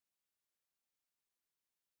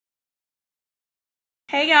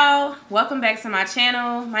Hey y'all, welcome back to my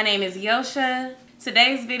channel. My name is Yosha.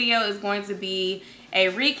 Today's video is going to be a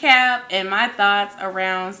recap and my thoughts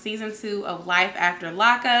around season 2 of Life After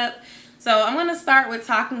Lockup. So I'm going to start with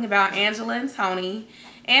talking about Angela and Tony.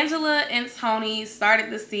 Angela and Tony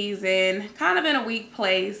started the season kind of in a weak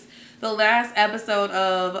place. The last episode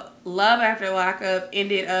of Love After Lockup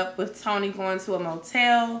ended up with Tony going to a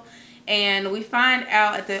motel. And we find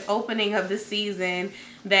out at the opening of the season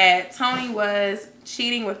that Tony was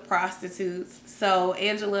cheating with prostitutes. So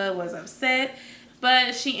Angela was upset,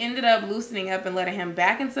 but she ended up loosening up and letting him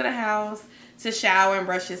back into the house to shower and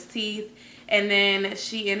brush his teeth. And then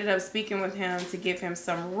she ended up speaking with him to give him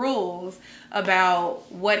some rules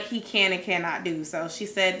about what he can and cannot do. So she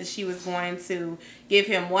said that she was going to give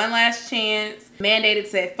him one last chance, mandated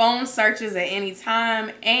said phone searches at any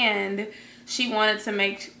time, and she wanted to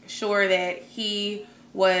make sure that he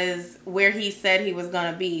was where he said he was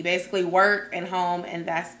going to be. Basically work and home, and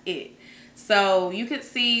that's it. So you could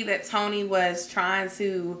see that Tony was trying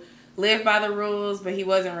to live by the rules, but he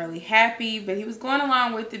wasn't really happy. But he was going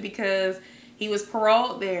along with it because he was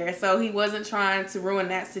paroled there, so he wasn't trying to ruin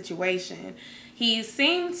that situation. He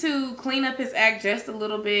seemed to clean up his act just a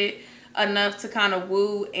little bit, enough to kind of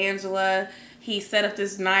woo Angela. He set up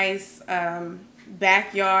this nice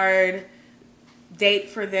backyard date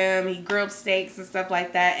for them. He grilled steaks and stuff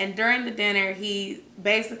like that. And during the dinner, he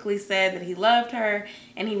basically said that he loved her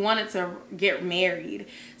and he wanted to get married.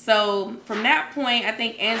 So from that point, I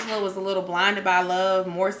think Angela was a little blinded by love,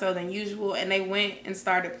 more so than usual, and they went and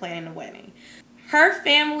started planning the wedding. Her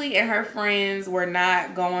family and her friends were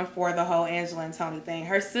not going for the whole Angela and Tony thing.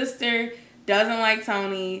 Her sister doesn't like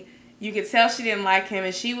Tony. You could tell she didn't like him,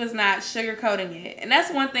 and she was not sugarcoating it. And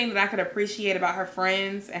that's one thing that I could appreciate about her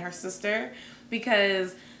friends and her sister,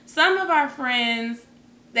 because some of our friends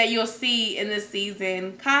that you'll see in this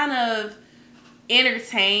season kind of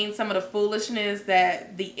entertain some of the foolishness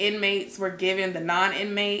that the inmates were giving the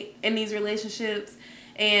non-inmate in these relationships,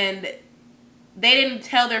 and they didn't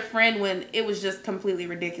tell their friend when it was just completely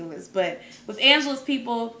ridiculous. But with Angela's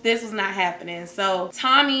people, this was not happening. So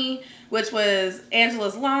Tommy, which was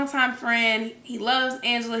Angela's longtime friend, he loves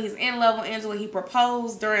Angela, he's in love with Angela, he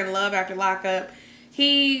proposed during Love After Lockup.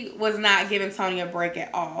 He was not giving Tony a break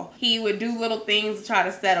at all. He would do little things to try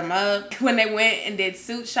to set him up. When they went and did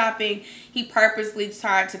suit shopping, he purposely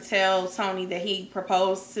tried to tell Tony that he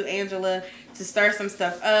proposed to Angela to stir some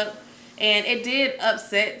stuff up. And it did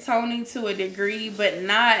upset Tony to a degree, but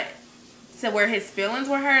not to where his feelings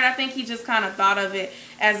were hurt. I think he just kind of thought of it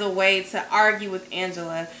as a way to argue with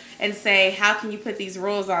Angela and say, how can you put these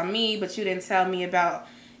rules on me, but you didn't tell me about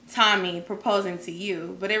Tommy proposing to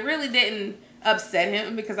you? But it really didn't upset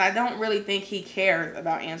him, because I don't really think he cares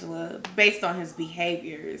about Angela based on his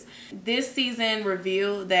behaviors. This season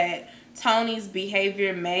revealed that Tony's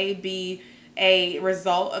behavior may be a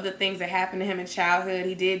result of the things that happened to him in childhood.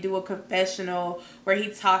 He did do a confessional where he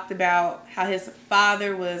talked about how his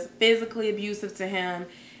father was physically abusive to him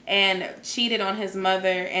and cheated on his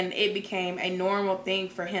mother, and it became a normal thing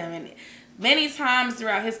for him. And many times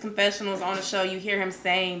throughout his confessionals on the show, you hear him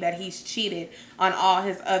saying that he's cheated on all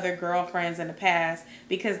his other girlfriends in the past,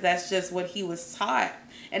 because that's just what he was taught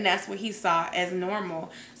and that's what he saw as normal.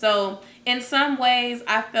 So in some ways,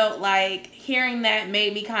 I felt like hearing that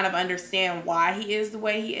made me kind of understand why he is the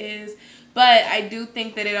way he is. But I do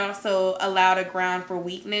think that it also allowed a ground for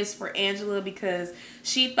weakness for Angela, because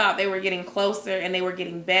she thought they were getting closer and they were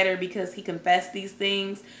getting better because he confessed these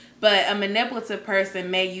things. But a manipulative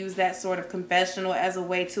person may use that sort of confessional as a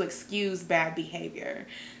way to excuse bad behavior.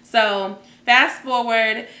 So fast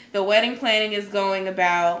forward, the wedding planning is going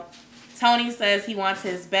about. Tony says he wants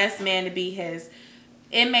his best man to be his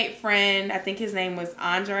inmate friend. I think his name was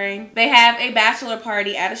Andre. They have a bachelor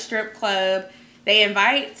party at a strip club. They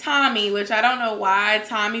invite Tommy, which I don't know why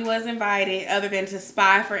Tommy was invited other than to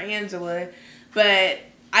spy for Angela. But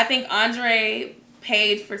I think Andre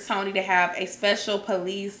paid for Tony to have a special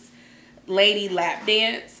police lady lap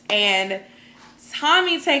dance, and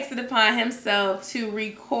Tommy takes it upon himself to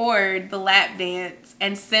record the lap dance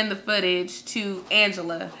and send the footage to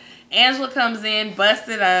Angela. Angela comes in,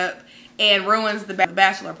 busted up, and ruins the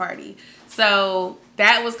bachelor party. So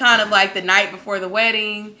that was kind of like the night before the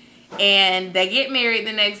wedding, and they get married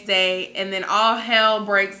the next day, and then all hell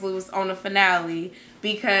breaks loose on the finale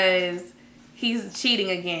because he's cheating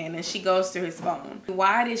again, and she goes through his phone.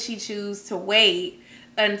 Why did she choose to wait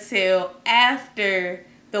until after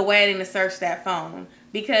the wedding to search that phone?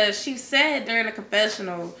 Because she said during the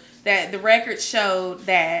confessional that the record showed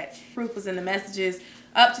that proof was in the messages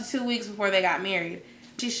up to 2 weeks before they got married.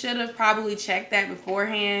 She should have probably checked that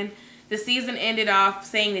beforehand. The season ended off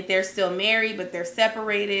saying that they're still married, but they're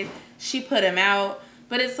separated. She put him out.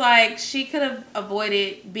 But it's like she could have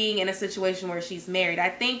avoided being in a situation where she's married. I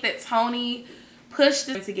think that Tony pushed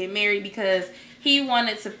him to get married because he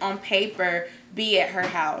wanted to, on paper, be at her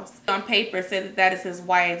house. On paper, said that that is his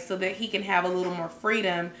wife so that he can have a little more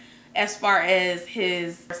freedom as far as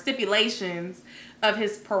his stipulations of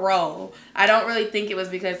his parole. I don't really think it was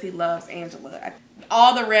because he loves Angela.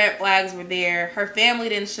 All the red flags were there. Her family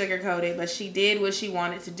didn't sugarcoat it, but she did what she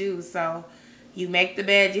wanted to do. So you make the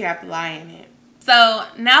bed, you have to lie in it. So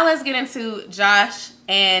now let's get into Josh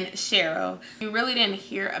and Cheryl. We really didn't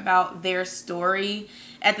hear about their story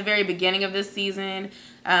at the very beginning of this season.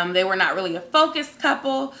 They were not really a focused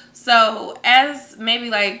couple. So as maybe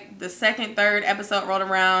like the second, third episode rolled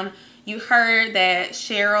around, you heard that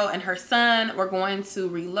Cheryl and her son were going to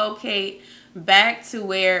relocate back to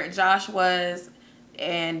where Josh was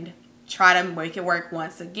and try to make it work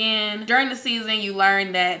once again. During the season, you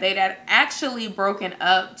learned that they'd had actually broken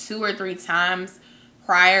up 2 or 3 times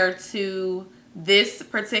prior to this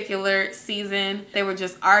particular season. They were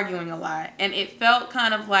just arguing a lot, and it felt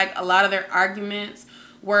kind of like a lot of their arguments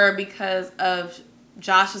were because of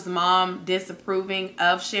Josh's mom disapproving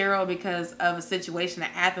of Cheryl because of a situation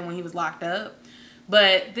that happened when he was locked up.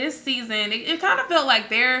 But this season, it kind of felt like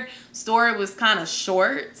their story was kind of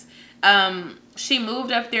short. She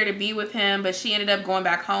moved up there to be with him, but she ended up going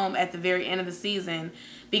back home at the very end of the season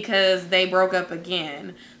because they broke up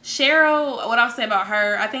again. Cheryl, what I'll say about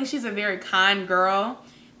her, I think she's a very kind girl,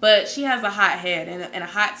 but she has a hot head and a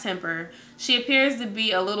hot temper. She appears to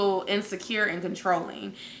be a little insecure and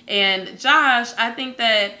controlling. And Josh, I think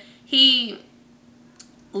that he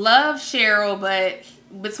loves Cheryl, but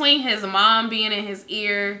between his mom being in his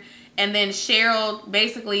ear and then Cheryl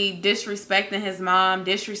basically disrespecting his mom,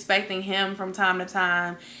 disrespecting him from time to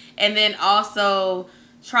time, and then also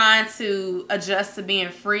trying to adjust to being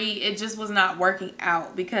free, it just was not working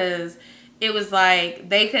out because it was like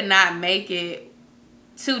they could not make it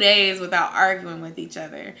 2 days without arguing with each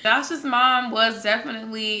other. Josh's mom was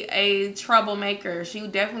definitely a troublemaker. She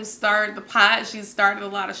definitely started the pot. She started a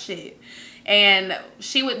lot of shit. And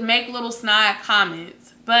she would make little snide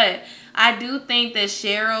comments. But I do think that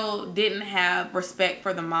Cheryl didn't have respect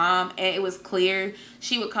for the mom, and it was clear.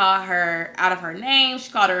 She would call her out of her name.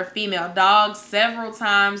 She called her a female dog several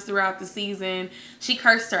times throughout the season. She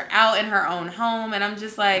cursed her out in her own home, and I'm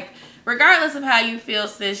just like, regardless of how you feel,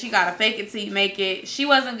 sis, you gotta fake it till you make it. She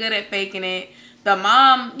wasn't good at faking it. The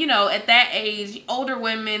mom, you know, at that age, older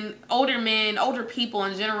women, older men, older people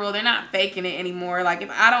in general, they're not faking it anymore. Like,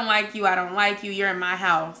 if I don't like you, I don't like you. You're in my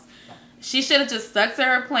house. She should have just stuck to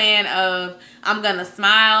her plan of, I'm going to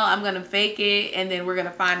smile, I'm going to fake it, and then we're going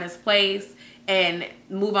to find this place and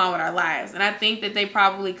move on with our lives. And I think that they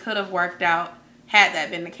probably could have worked out had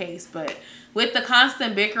that been the case. But with the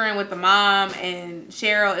constant bickering with the mom and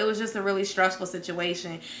Cheryl, it was just a really stressful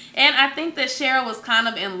situation. And I think that Cheryl was kind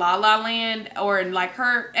of in La La Land, or like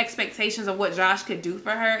her expectations of what Josh could do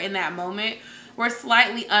for her in that moment were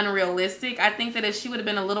slightly unrealistic. I think that if she would have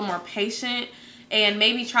been a little more patient and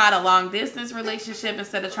maybe tried a long distance relationship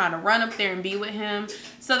instead of trying to run up there and be with him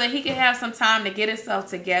so that he could have some time to get himself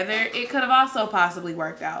together, it could have also possibly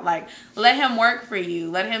worked out. Like, let him work for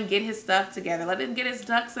you. Let him get his stuff together. Let him get his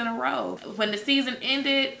ducks in a row. When the season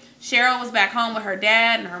ended, Cheryl was back home with her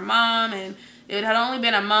dad and her mom, and it had only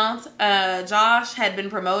been a month. Josh had been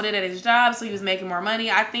promoted at his job, so he was making more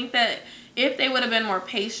money. I think that if they would have been more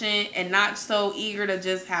patient and not so eager to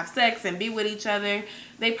just have sex and be with each other,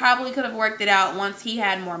 they probably could have worked it out once he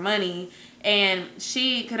had more money and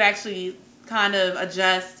she could actually kind of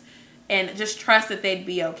adjust and just trust that they'd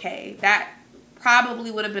be okay. That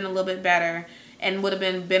probably would have been a little bit better and would have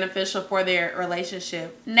been beneficial for their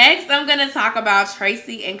relationship. Next, I'm going to talk about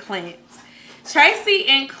Tracie and Clint. Tracie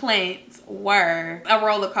and Clint were a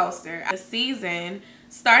roller coaster. The season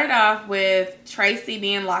started off with Tracie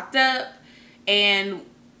being locked up, and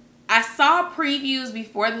I saw previews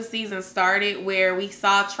before the season started where we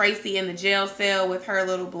saw Tracie in the jail cell with her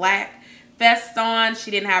little black vest on.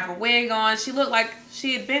 She didn't have her wig on. She looked like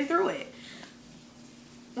she had been through it.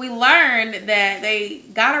 We learned that they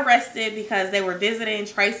got arrested because they were visiting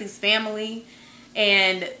Tracie's family,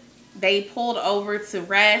 and they pulled over to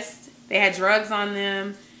rest. They had drugs on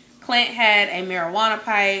them. Clint had a marijuana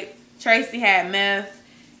pipe. Tracie had meth.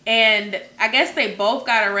 And I guess they both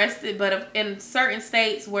got arrested, but in certain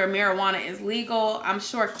states where marijuana is legal, I'm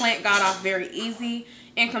sure Clint got off very easy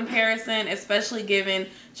in comparison, especially given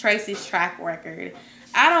Tracie's track record.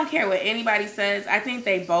 I don't care what anybody says. I think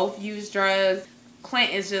they both use drugs.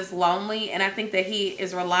 Clint is just lonely, and I think that he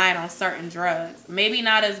is relying on certain drugs. Maybe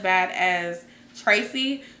not as bad as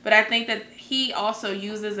Tracie, but I think that he also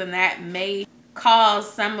uses, and that may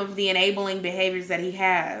cause some of the enabling behaviors that he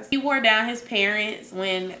has. He wore down his parents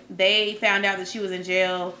when they found out that she was in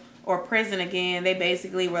jail or prison again. They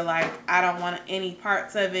basically were like, I don't want any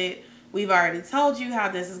parts of it. We've already told you how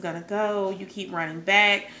this is going to go. You keep running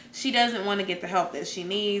back. She doesn't want to get the help that she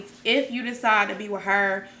needs. If you decide to be with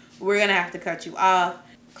her, we're going to have to cut you off.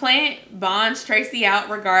 Clint bonds Tracie out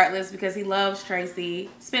regardless because he loves Tracie.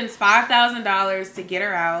 Spends $5,000 to get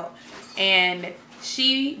her out. And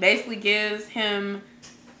she basically gives him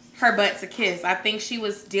her butt to kiss. I think she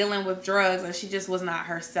was dealing with drugs and she just was not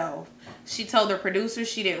herself. She told the producer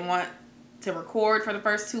she didn't want to record for the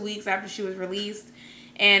first 2 weeks after she was released.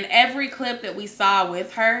 And every clip that we saw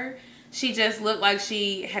with her, she just looked like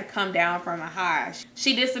she had come down from a high.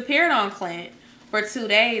 She disappeared on Clint for 2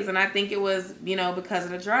 days, and I think it was, you know, because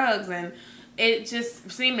of the drugs, and it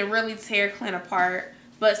just seemed to really tear Clint apart.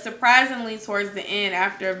 But surprisingly, towards the end,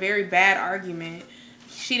 after a very bad argument,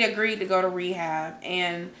 she'd agreed to go to rehab,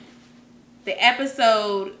 and the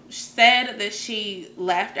episode said that she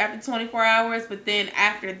left after 24 hours, but then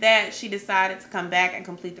after that, she decided to come back and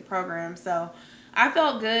complete the program. So I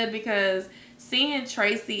felt good because seeing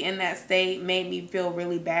Tracie in that state made me feel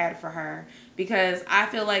really bad for her, because I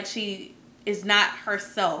feel like she is not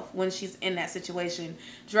herself when she's in that situation.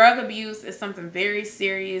 Drug abuse is something very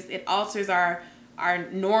serious. It alters our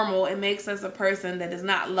normal. It makes us a person that does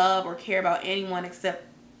not love or care about anyone except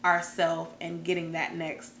ourselves and getting that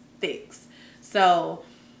next fix. So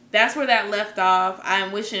that's where that left off.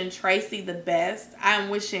 I'm wishing Tracie the best. I'm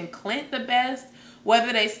wishing Clint the best,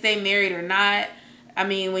 whether they stay married or not. I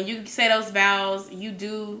mean, when you say those vows, you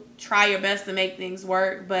do try your best to make things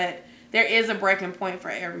work, but there is a breaking point for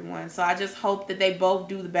everyone. So I just hope that they both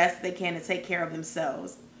do the best they can to take care of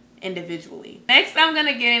themselves individually. Next, I'm going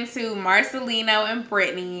to get into Marcelino and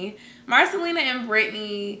Brittany. Marcelino and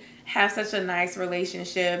Brittany have such a nice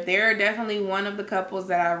relationship. They're definitely one of the couples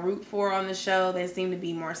that I root for on the show. They seem to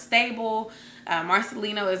be more stable.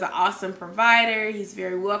 Marcelino is an awesome provider. He's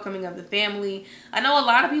very welcoming of the family. I know a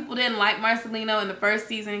lot of people didn't like Marcelino in the first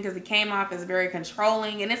season because he came off as very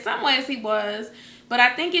controlling, and in some ways he was, but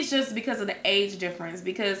I think it's just because of the age difference,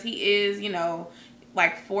 because he is, you know,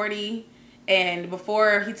 like 40, and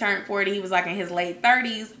before he turned 40, he was like in his late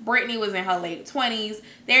 30s. Brittany was in her late 20s.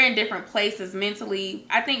 They're in different places mentally.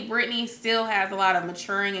 I think Brittany still has a lot of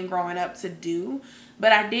maturing and growing up to do.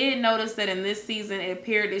 But I did notice that in this season, it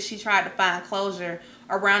appeared that she tried to find closure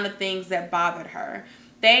around the things that bothered her.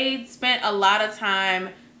 They spent a lot of time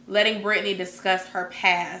letting Brittany discuss her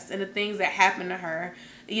past and the things that happened to her.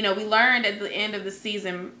 You know, we learned at the end of the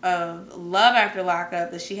season of Love After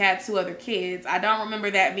Lockup that she had 2 other kids. I don't remember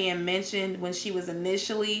that being mentioned when she was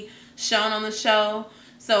initially shown on the show.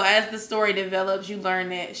 So as the story develops, you learn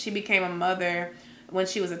that she became a mother when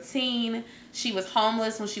she was a teen. She was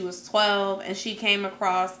homeless when she was 12, and she came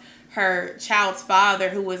across her child's father,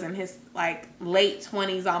 who was in his like late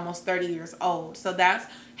 20s, almost 30 years old. So that's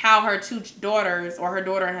how her 2 daughters, or her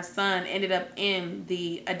daughter and her son, ended up in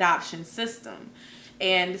the adoption system.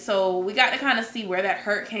 And so we got to kind of see where that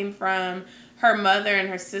hurt came from. Her mother and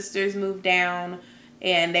her sisters moved down,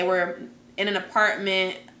 and they were in an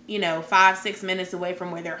apartment, you know, 5-6 minutes away from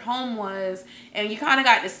where their home was. And you kind of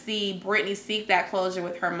got to see Brittany seek that closure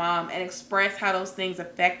with her mom and express how those things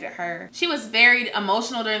affected her. She was very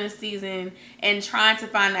emotional during the season and trying to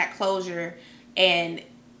find that closure and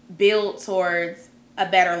build towards a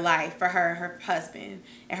better life for her, her husband,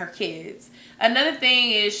 and her kids. Another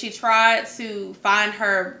thing is she tried to find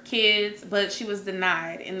her kids, but she was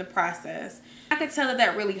denied in the process. I could tell that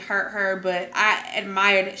that really hurt her, but I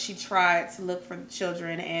admire that she tried to look for the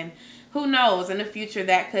children, and who knows, in the future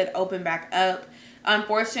that could open back up.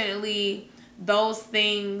 Unfortunately, those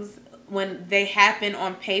things, when they happen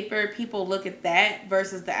on paper, people look at that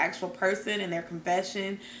versus the actual person and their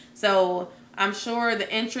confession. So I'm sure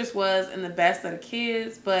the interest was in the best of the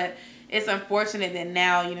kids, but it's unfortunate that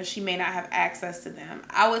now, you know, she may not have access to them.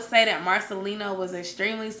 I would say that Marcelino was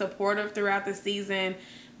extremely supportive throughout the season.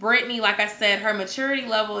 Brittany, like I said, her maturity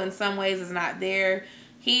level in some ways is not there.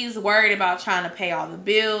 He's worried about trying to pay all the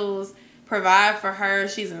bills, provide for her.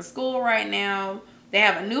 She's in school right now. They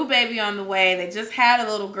have a new baby on the way. They just had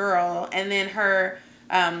a little girl. And then her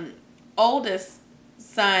oldest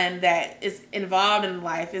son that is involved in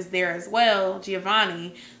life is there as well,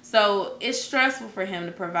 Giovanni. So it's stressful for him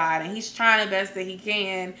to provide, and he's trying the best that he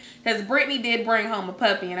can, because Brittany did bring home a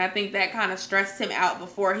puppy, and I think that kind of stressed him out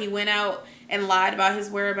before he went out and lied about his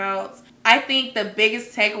whereabouts. I think the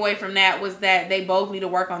biggest takeaway from that was that they both need to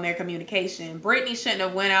work on their communication. Brittany shouldn't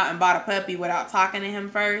have went out and bought a puppy without talking to him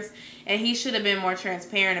first, and he should have been more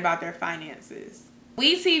transparent about their finances.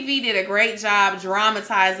 WETV did a great job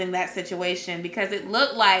dramatizing that situation because it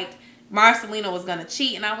looked like Marcelino was going to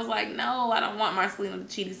cheat, and I was like, no, I don't want Marcelino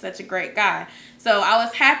to cheat. He's such a great guy. So I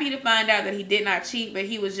was happy to find out that he did not cheat, but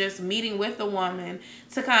he was just meeting with the woman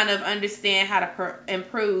to kind of understand how to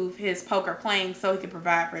improve his poker playing so he could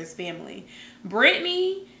provide for his family.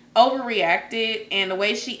 Brittany overreacted, and the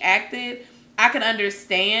way she acted, I could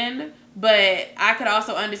understand, but I could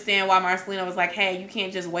also understand why Marcelino was like, hey, you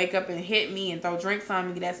can't just wake up and hit me and throw drinks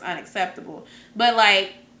on me. That's unacceptable. But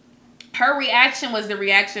like, her reaction was the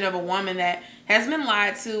reaction of a woman that has been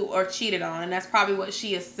lied to or cheated on, and that's probably what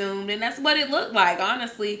she assumed, and that's what it looked like.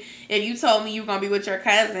 Honestly, if you told me you were going to be with your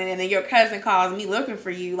cousin and then your cousin calls me looking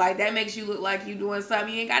for you, like, that makes you look like you doing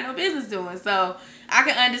something you ain't got no business doing. So I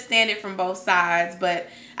can understand it from both sides, but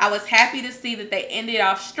I was happy to see that they ended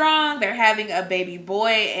off strong. They're having a baby boy,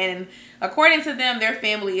 and according to them, their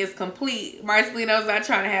family is complete. Marcelino's not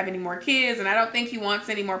trying to have any more kids, and I don't think he wants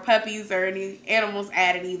any more puppies or any animals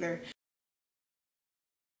added either.